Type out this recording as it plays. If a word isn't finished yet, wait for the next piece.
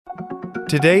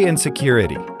Today in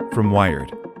Security from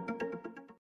Wired.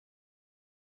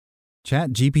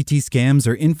 ChatGPT scams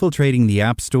are infiltrating the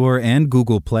App Store and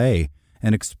Google Play.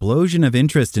 An explosion of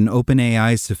interest in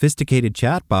OpenAI's sophisticated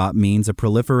chatbot means a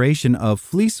proliferation of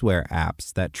fleeceware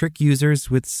apps that trick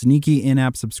users with sneaky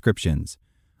in-app subscriptions.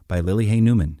 By Lily Hay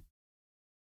Newman.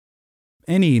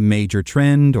 Any major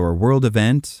trend or world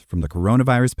event, from the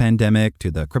coronavirus pandemic to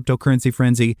the cryptocurrency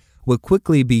frenzy, will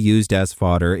quickly be used as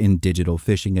fodder in digital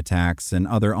phishing attacks and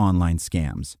other online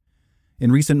scams.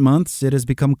 In recent months, it has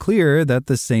become clear that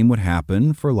the same would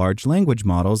happen for large language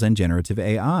models and generative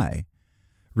AI.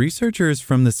 Researchers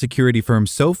from the security firm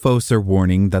Sophos are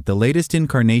warning that the latest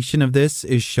incarnation of this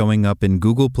is showing up in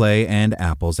Google Play and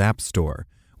Apple's App Store,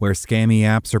 where scammy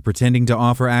apps are pretending to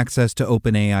offer access to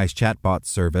OpenAI's chatbot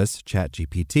service,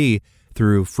 ChatGPT,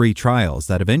 through free trials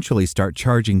that eventually start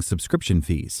charging subscription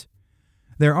fees.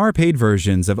 There are paid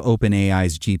versions of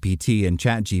OpenAI's GPT and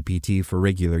ChatGPT for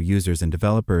regular users and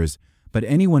developers, but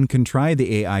anyone can try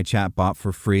the AI chatbot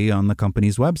for free on the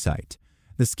company's website.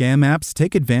 The scam apps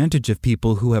take advantage of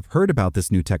people who have heard about this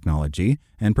new technology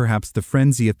and perhaps the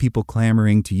frenzy of people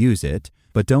clamoring to use it,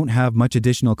 but don't have much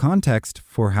additional context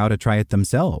for how to try it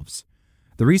themselves.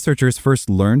 The researchers first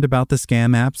learned about the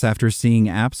scam apps after seeing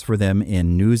apps for them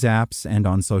in news apps and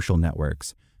on social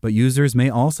networks, but users may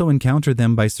also encounter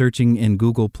them by searching in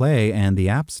Google Play and the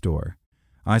App Store.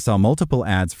 I saw multiple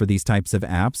ads for these types of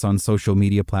apps on social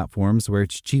media platforms where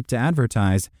it's cheap to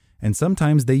advertise, and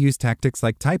sometimes they use tactics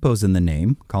like typos in the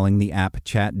name, calling the app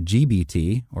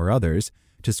ChatGPT or others,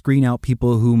 to screen out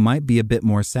people who might be a bit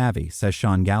more savvy, says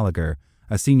Sean Gallagher,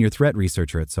 a senior threat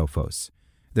researcher at Sophos.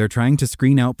 They're trying to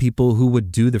screen out people who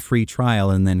would do the free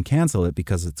trial and then cancel it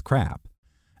because it's crap.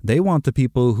 They want the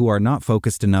people who are not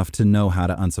focused enough to know how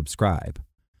to unsubscribe.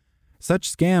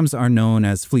 Such scams are known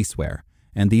as fleeceware,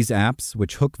 and these apps,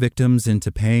 which hook victims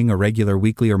into paying a regular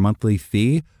weekly or monthly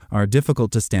fee, are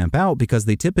difficult to stamp out because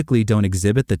they typically don't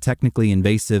exhibit the technically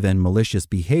invasive and malicious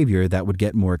behavior that would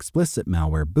get more explicit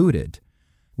malware booted.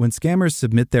 When scammers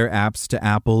submit their apps to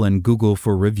Apple and Google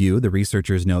for review, the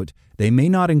researchers note, they may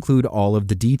not include all of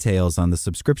the details on the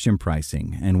subscription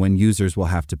pricing and when users will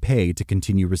have to pay to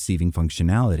continue receiving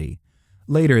functionality.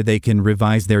 Later, they can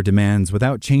revise their demands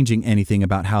without changing anything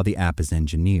about how the app is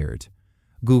engineered.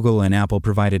 Google and Apple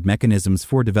provided mechanisms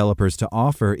for developers to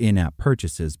offer in-app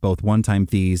purchases, both one-time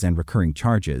fees and recurring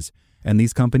charges, and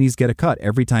these companies get a cut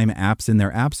every time apps in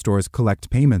their app stores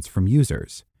collect payments from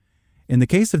users. In the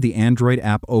case of the Android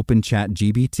app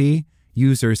ChatGPT,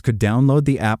 users could download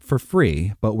the app for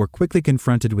free, but were quickly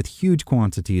confronted with huge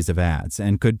quantities of ads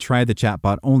and could try the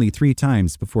chatbot only 3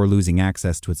 times before losing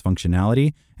access to its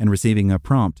functionality and receiving a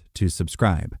prompt to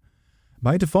subscribe.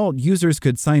 By default, users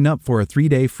could sign up for a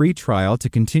 3-day free trial to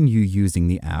continue using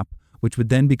the app, which would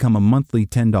then become a monthly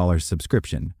 $10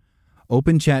 subscription.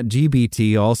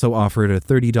 ChatGPT also offered a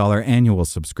 $30 annual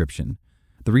subscription.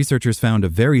 The researchers found a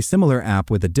very similar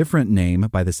app with a different name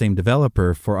by the same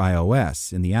developer for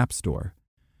iOS in the App Store.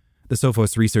 The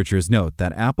Sophos researchers note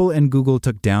that Apple and Google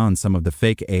took down some of the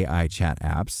fake AI chat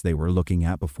apps they were looking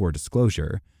at before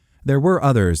disclosure. There were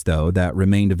others, though, that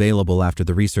remained available after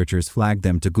the researchers flagged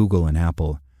them to Google and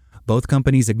Apple. Both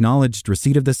companies acknowledged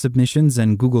receipt of the submissions,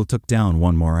 and Google took down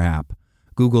one more app.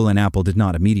 Google and Apple did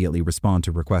not immediately respond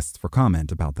to requests for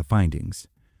comment about the findings.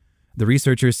 The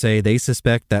researchers say they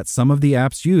suspect that some of the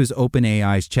apps use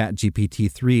OpenAI's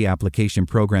ChatGPT-3 application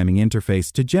programming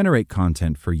interface to generate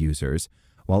content for users,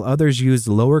 while others use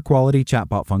lower-quality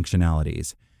chatbot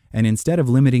functionalities. And instead of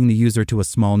limiting the user to a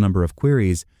small number of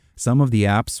queries, some of the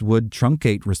apps would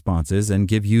truncate responses and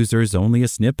give users only a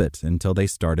snippet until they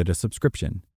started a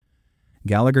subscription.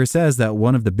 Gallagher says that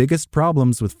one of the biggest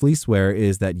problems with fleeceware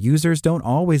is that users don't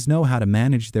always know how to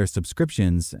manage their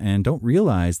subscriptions and don't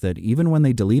realize that even when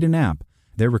they delete an app,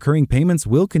 their recurring payments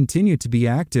will continue to be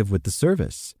active with the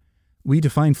service. We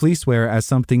define fleeceware as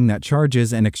something that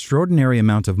charges an extraordinary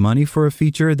amount of money for a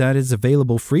feature that is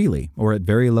available freely or at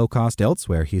very low cost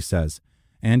elsewhere, he says.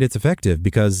 And it's effective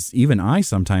because even I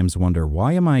sometimes wonder,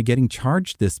 why am I getting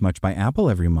charged this much by Apple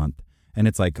every month? And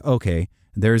it's like, okay,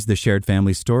 there's the shared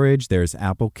family storage, there's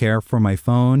Apple Care for my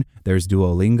phone, there's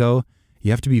Duolingo.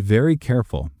 You have to be very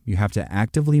careful. You have to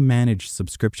actively manage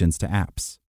subscriptions to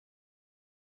apps.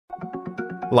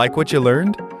 Like what you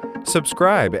learned?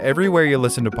 Subscribe everywhere you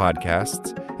listen to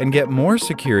podcasts and get more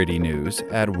security news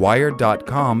at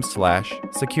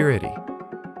wired.com/security.